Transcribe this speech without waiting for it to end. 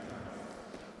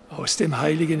Aus dem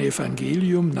heiligen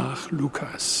Evangelium nach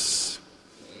Lukas.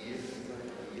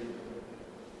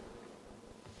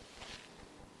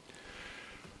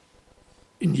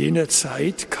 In jener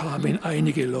Zeit kamen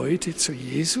einige Leute zu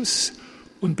Jesus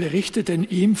und berichteten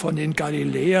ihm von den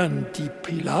Galiläern, die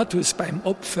Pilatus beim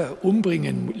Opfer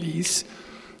umbringen ließ,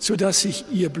 sodass sich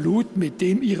ihr Blut mit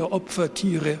dem ihrer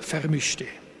Opfertiere vermischte.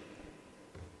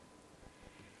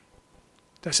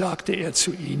 Da sagte er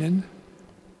zu ihnen: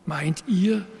 Meint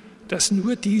ihr, dass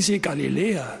nur diese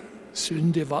Galiläer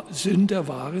Sünder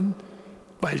waren,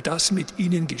 weil das mit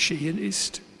ihnen geschehen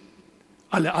ist?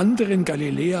 Alle anderen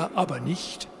Galiläer aber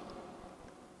nicht?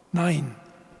 Nein,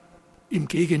 im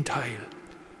Gegenteil.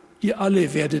 Ihr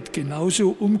alle werdet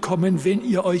genauso umkommen, wenn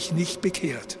ihr euch nicht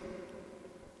bekehrt.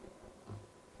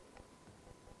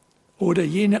 Oder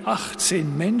jene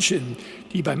 18 Menschen,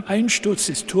 die beim Einsturz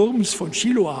des Turms von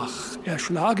Schiloach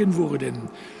erschlagen wurden,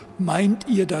 meint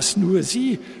ihr, dass nur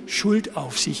sie Schuld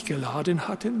auf sich geladen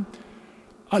hatten,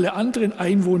 alle anderen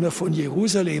Einwohner von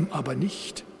Jerusalem aber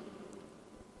nicht?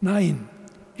 Nein,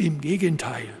 im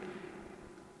Gegenteil.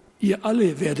 Ihr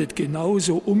alle werdet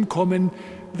genauso umkommen,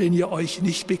 wenn ihr euch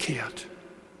nicht bekehrt.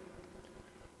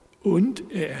 Und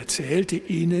er erzählte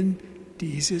ihnen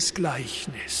dieses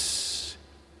Gleichnis.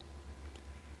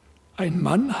 Ein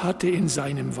Mann hatte in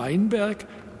seinem Weinberg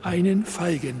einen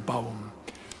Feigenbaum.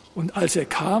 Und als er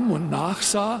kam und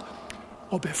nachsah,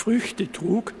 ob er Früchte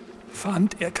trug,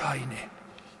 fand er keine.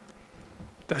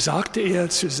 Da sagte er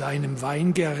zu seinem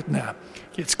Weingärtner: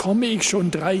 Jetzt komme ich schon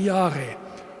 3 Jahre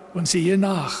und sehe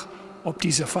nach, ob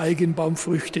dieser Feigenbaum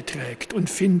Früchte trägt, und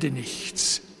finde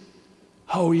nichts.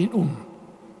 Hau ihn um.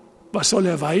 Was soll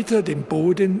er weiter dem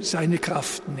Boden seine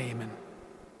Kraft nehmen?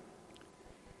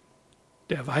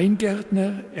 Der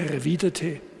Weingärtner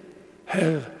erwiderte: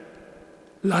 Herr,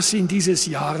 lass ihn dieses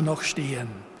Jahr noch stehen.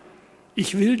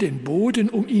 Ich will den Boden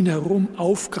um ihn herum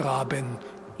aufgraben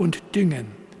und düngen.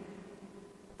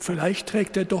 Vielleicht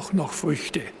trägt er doch noch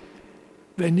Früchte.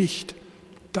 Wenn nicht,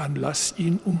 dann lass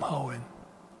ihn umhauen.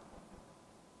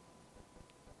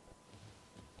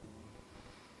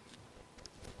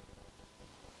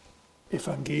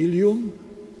 Evangelium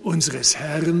unseres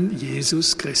Herrn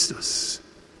Jesus Christus.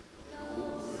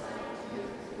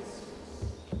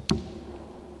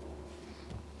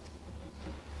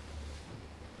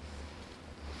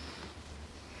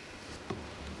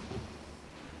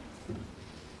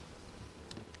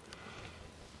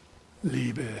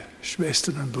 Liebe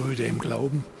Schwestern und Brüder im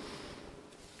Glauben,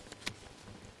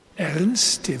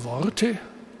 ernste Worte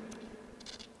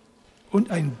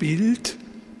und ein Bild,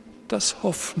 das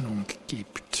Hoffnung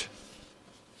gibt.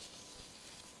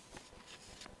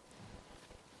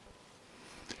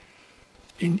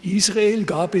 In Israel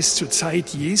gab es zur Zeit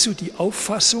Jesu die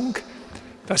Auffassung,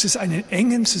 dass es einen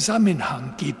engen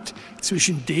Zusammenhang gibt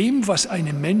zwischen dem, was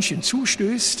einem Menschen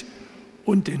zustößt,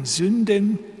 und den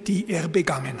Sünden, die er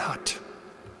begangen hat.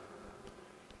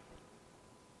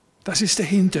 Das ist der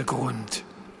Hintergrund,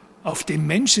 auf dem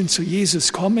Menschen zu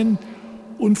Jesus kommen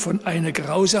und von einer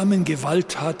grausamen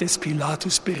Gewalttat des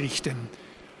Pilatus berichten.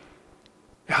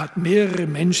 Er hat mehrere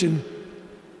Menschen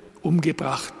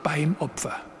umgebracht beim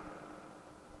Opfer.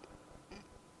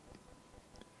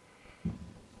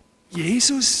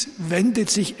 Jesus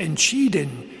wendet sich entschieden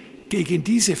gegen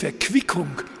diese Verquickung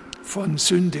von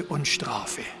Sünde und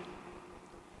Strafe.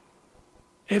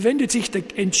 Er wendet sich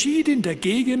entschieden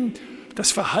dagegen,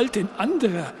 das Verhalten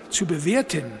anderer zu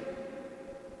bewerten.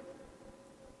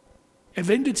 Er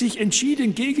wendet sich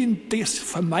entschieden gegen das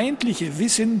vermeintliche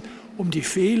Wissen um die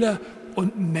Fehler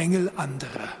und Mängel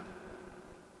anderer.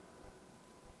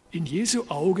 In Jesu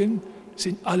Augen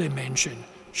sind alle Menschen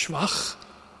schwach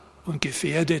und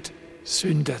gefährdet,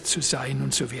 Sünder zu sein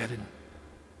und zu werden.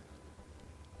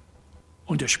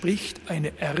 Und er spricht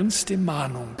eine ernste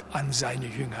Mahnung an seine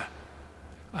Jünger,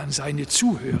 an seine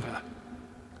Zuhörer,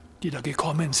 die da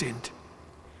gekommen sind.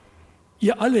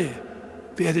 Ihr alle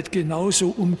werdet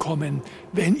genauso umkommen,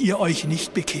 wenn ihr euch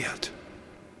nicht bekehrt.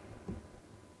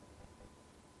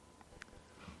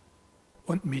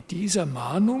 Und mit dieser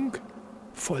Mahnung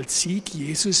vollzieht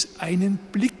Jesus einen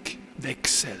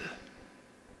Blickwechsel.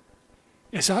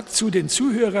 Er sagt zu den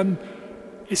Zuhörern,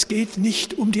 es geht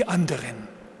nicht um die anderen,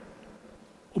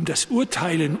 um das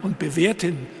Urteilen und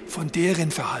Bewerten von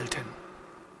deren Verhalten.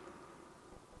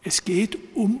 Es geht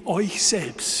um euch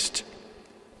selbst.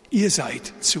 Ihr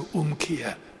seid zur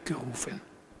Umkehr gerufen.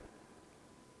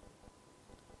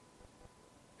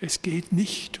 Es geht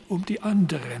nicht um die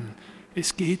anderen,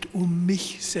 es geht um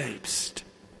mich selbst.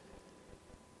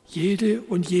 Jede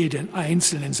und jeden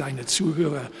einzelnen seiner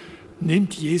Zuhörer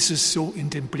nimmt Jesus so in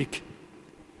den Blick.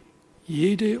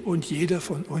 Jede und jeder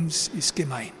von uns ist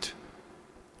gemeint.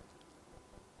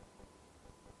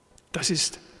 Das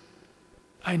ist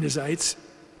einerseits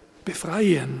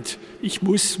befreiend. Ich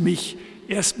muss mich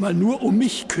erstmal nur um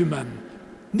mich kümmern,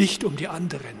 nicht um die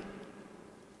anderen.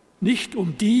 Nicht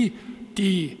um die,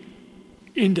 die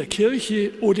in der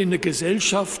Kirche oder in der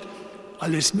Gesellschaft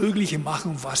alles Mögliche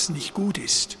machen, was nicht gut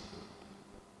ist.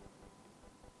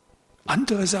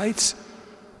 Andererseits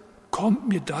kommt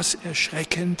mir das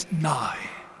erschreckend nahe.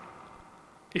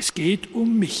 Es geht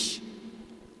um mich,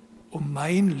 um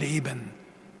mein Leben,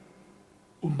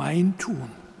 um mein Tun.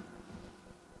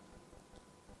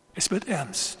 Es wird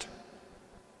ernst.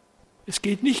 Es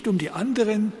geht nicht um die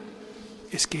anderen,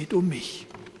 es geht um mich.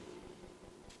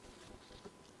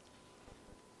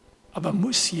 Aber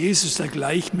muss Jesus da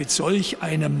gleich mit solch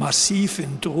einer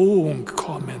massiven Drohung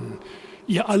kommen?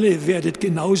 Ihr alle werdet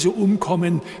genauso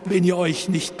umkommen, wenn ihr euch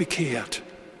nicht bekehrt.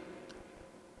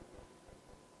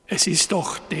 Es ist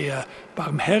doch der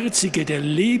barmherzige, der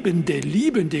lebende,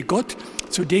 liebende Gott,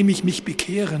 zu dem ich mich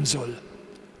bekehren soll,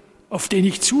 auf den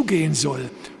ich zugehen soll,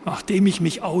 nach dem ich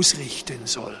mich ausrichten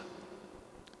soll.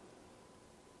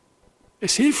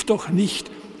 Es hilft doch nicht,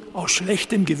 aus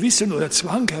schlechtem Gewissen oder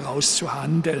Zwang heraus zu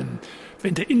handeln,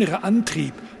 wenn der innere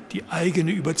Antrieb, die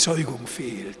eigene Überzeugung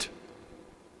fehlt.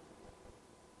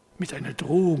 Mit einer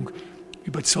Drohung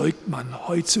überzeugt man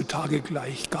heutzutage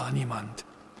gleich gar niemand.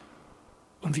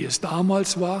 Und wie es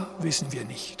damals war, wissen wir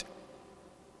nicht.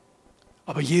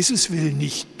 Aber Jesus will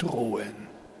nicht drohen.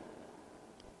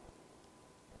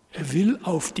 Er will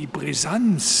auf die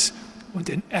Brisanz und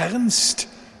den Ernst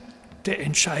der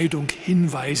Entscheidung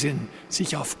hinweisen,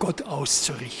 sich auf Gott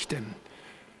auszurichten.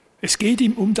 Es geht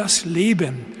ihm um das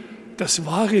Leben, das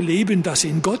wahre Leben, das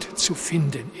in Gott zu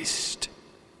finden ist.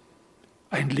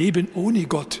 Ein Leben ohne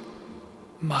Gott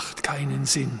macht keinen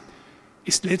Sinn,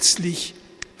 ist letztlich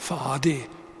fade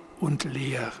und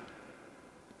leer.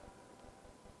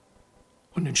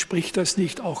 Und entspricht das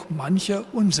nicht auch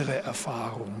mancher unserer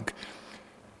Erfahrung?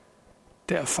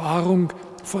 Der Erfahrung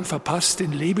von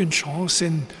verpassten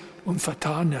Lebenschancen und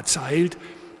vertaner Zeit,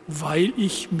 weil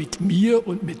ich mit mir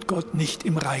und mit Gott nicht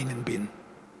im Reinen bin.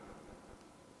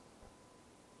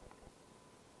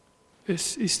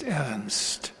 Es ist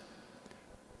ernst.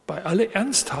 Bei aller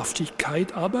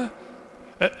Ernsthaftigkeit aber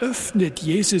eröffnet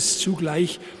Jesus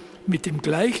zugleich mit dem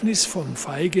Gleichnis vom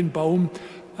Feigenbaum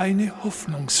eine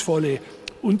hoffnungsvolle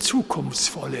und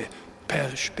zukunftsvolle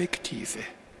Perspektive.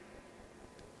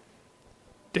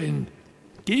 Denn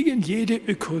gegen jede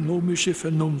ökonomische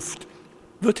Vernunft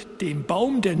wird dem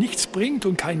Baum, der nichts bringt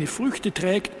und keine Früchte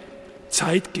trägt,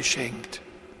 Zeit geschenkt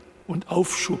und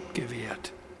Aufschub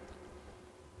gewährt.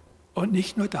 Und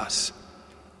nicht nur das.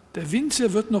 Der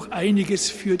Winzer wird noch einiges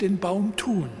für den Baum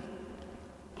tun.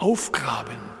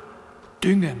 Aufgraben,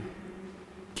 düngen,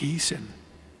 gießen.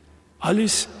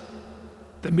 Alles,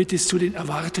 damit es zu den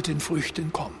erwarteten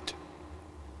Früchten kommt.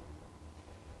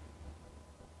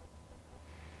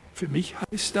 Für mich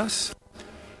heißt das,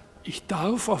 ich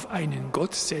darf auf einen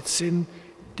Gott setzen,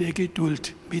 der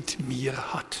Geduld mit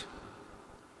mir hat.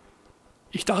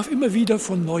 Ich darf immer wieder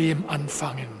von Neuem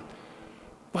anfangen,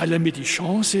 weil er mir die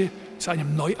Chance zu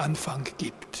einem Neuanfang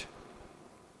gibt.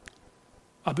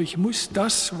 Aber ich muss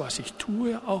das, was ich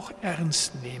tue, auch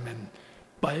ernst nehmen,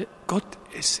 weil Gott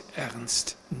es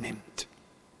ernst nimmt.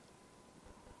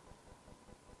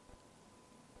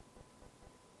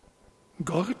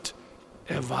 Gott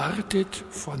erwartet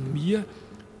von mir,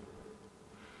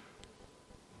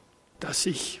 dass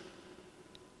ich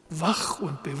wach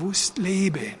und bewusst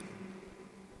lebe,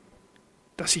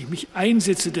 dass ich mich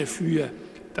einsetze dafür,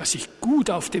 dass ich gut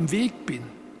auf dem Weg bin.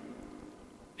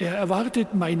 Er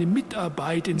erwartet meine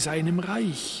Mitarbeit in seinem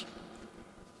Reich,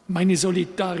 meine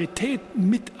Solidarität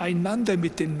miteinander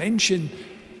mit den Menschen,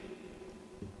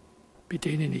 mit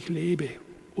denen ich lebe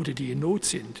oder die in Not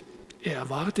sind. Er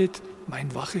erwartet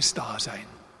mein waches Dasein.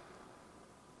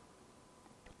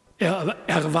 Er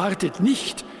erwartet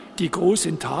nicht die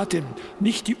großen Taten,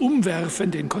 nicht die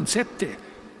umwerfenden Konzepte,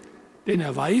 denn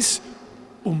er weiß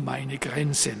um meine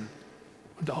Grenzen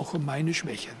und auch um meine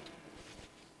Schwächen.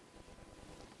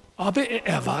 Aber er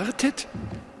erwartet,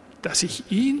 dass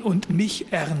ich ihn und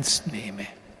mich ernst nehme,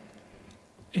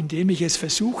 indem ich es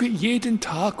versuche, jeden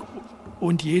Tag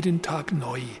und jeden Tag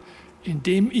neu,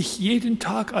 indem ich jeden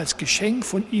Tag als Geschenk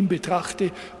von ihm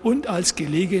betrachte und als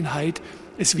Gelegenheit,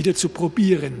 es wieder zu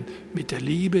probieren mit der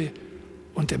Liebe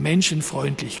und der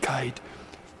Menschenfreundlichkeit,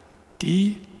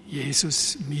 die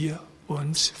Jesus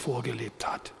uns vorgelebt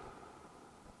hat.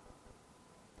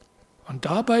 Und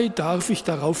dabei darf ich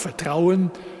darauf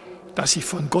vertrauen, dass ich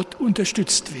von Gott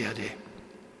unterstützt werde.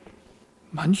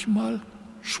 Manchmal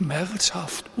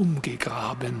schmerzhaft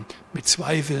umgegraben mit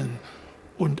Zweifeln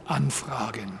und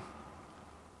Anfragen.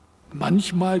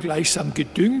 Manchmal gleichsam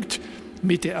gedüngt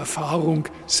mit der Erfahrung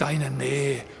seiner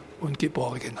Nähe und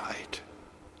Geborgenheit.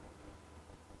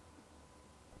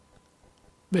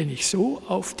 Wenn ich so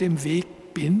auf dem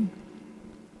Weg bin,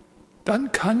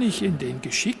 dann kann ich in den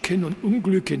Geschicken und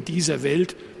Unglücken dieser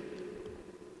Welt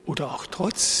oder auch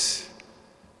trotz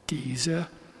dieser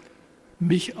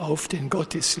mich auf den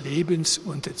Gott des Lebens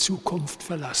und der Zukunft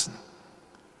verlassen.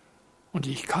 Und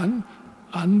ich kann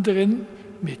anderen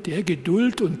mit der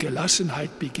Geduld und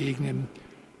Gelassenheit begegnen,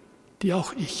 die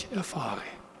auch ich erfahre.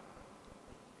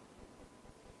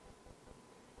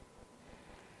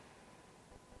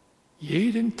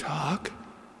 Jeden Tag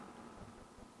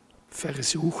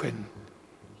versuchen,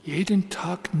 jeden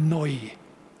Tag neu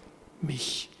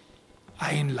mich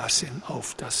einlassen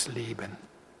auf das Leben.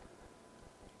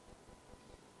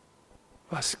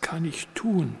 Was kann ich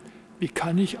tun? Wie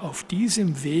kann ich auf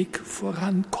diesem Weg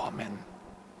vorankommen?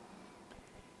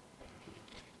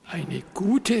 Eine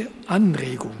gute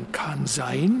Anregung kann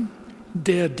sein,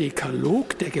 der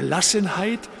Dekalog der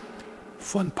Gelassenheit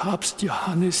von Papst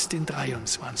Johannes den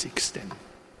 23.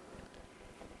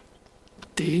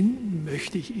 Den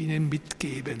möchte ich Ihnen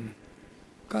mitgeben,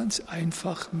 ganz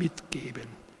einfach mitgeben.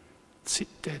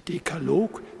 Der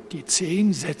Dekalog, die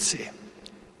 10 Sätze.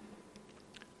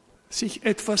 Sich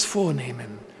etwas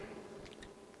vornehmen,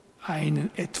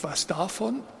 etwas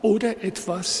davon oder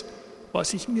etwas,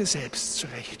 was ich mir selbst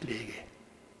zurechtlege.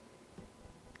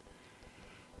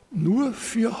 Nur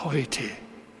für heute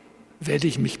werde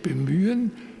ich mich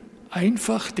bemühen,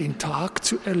 einfach den Tag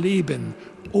zu erleben,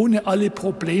 ohne alle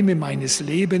Probleme meines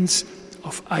Lebens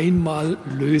auf einmal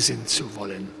lösen zu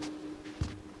wollen.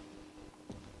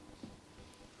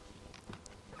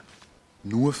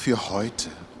 Nur für heute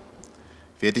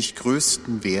werde ich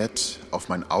größten Wert auf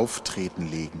mein Auftreten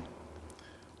legen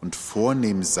und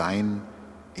vornehm sein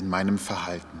in meinem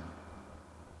Verhalten.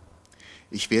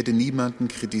 Ich werde niemanden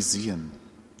kritisieren.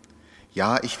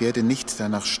 Ja, ich werde nicht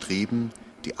danach streben,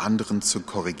 die anderen zu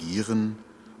korrigieren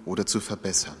oder zu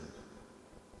verbessern.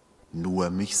 Nur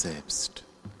mich selbst.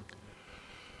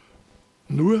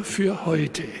 Nur für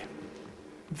heute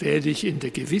werde ich in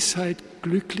der Gewissheit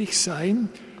glücklich sein,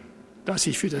 dass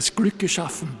ich für das Glück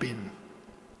geschaffen bin.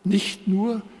 Nicht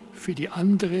nur für die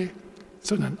andere,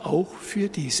 sondern auch für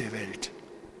diese Welt.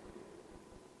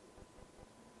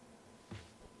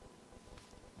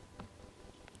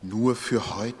 Nur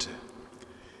für heute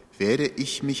werde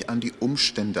ich mich an die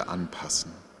Umstände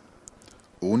anpassen,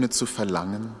 ohne zu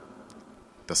verlangen,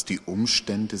 dass die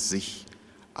Umstände sich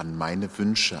an meine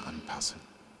Wünsche anpassen.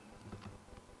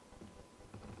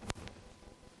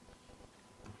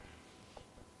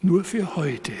 Nur für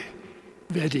heute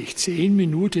werde ich 10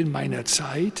 Minuten meiner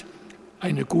Zeit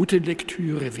einer guten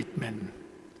Lektüre widmen.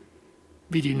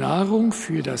 Wie die Nahrung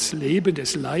für das Leben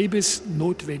des Leibes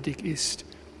notwendig ist,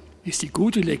 ist die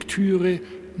gute Lektüre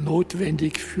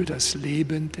notwendig für das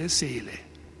Leben der Seele.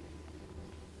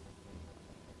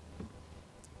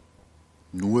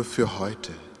 Nur für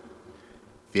heute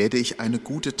werde ich eine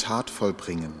gute Tat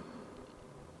vollbringen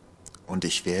und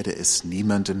ich werde es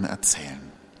niemandem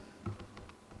erzählen.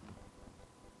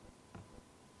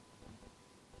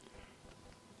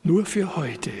 Nur für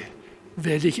heute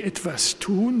werde ich etwas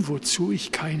tun, wozu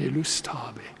ich keine Lust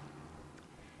habe.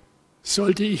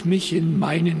 Sollte ich mich in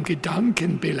meinen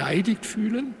Gedanken beleidigt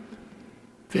fühlen,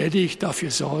 werde ich dafür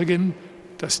sorgen,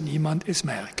 dass niemand es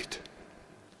merkt.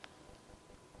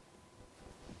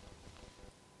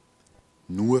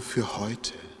 Nur für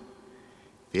heute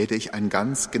werde ich ein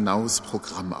ganz genaues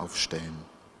Programm aufstellen.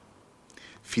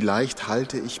 Vielleicht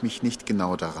halte ich mich nicht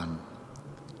genau daran,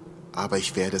 aber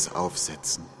ich werde es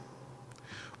aufsetzen.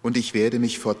 Und ich werde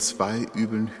mich vor 2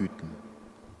 Übeln hüten: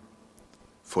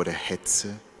 vor der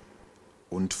Hetze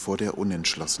und vor der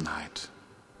Unentschlossenheit.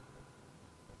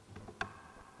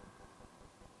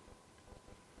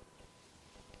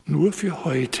 Nur für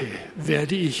heute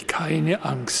werde ich keine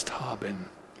Angst haben.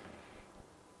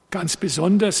 Ganz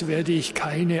besonders werde ich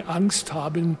keine Angst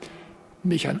haben,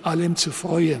 mich an allem zu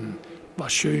freuen,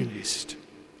 was schön ist.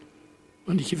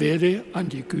 Und ich werde an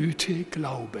die Güte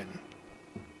glauben.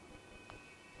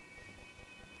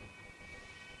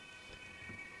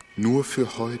 Nur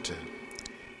für heute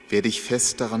werde ich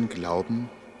fest daran glauben,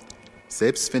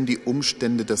 selbst wenn die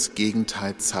Umstände das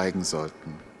Gegenteil zeigen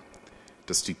sollten,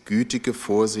 dass die gütige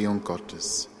Vorsehung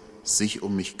Gottes sich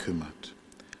um mich kümmert,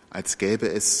 als gäbe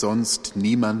es sonst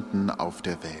niemanden auf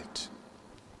der Welt.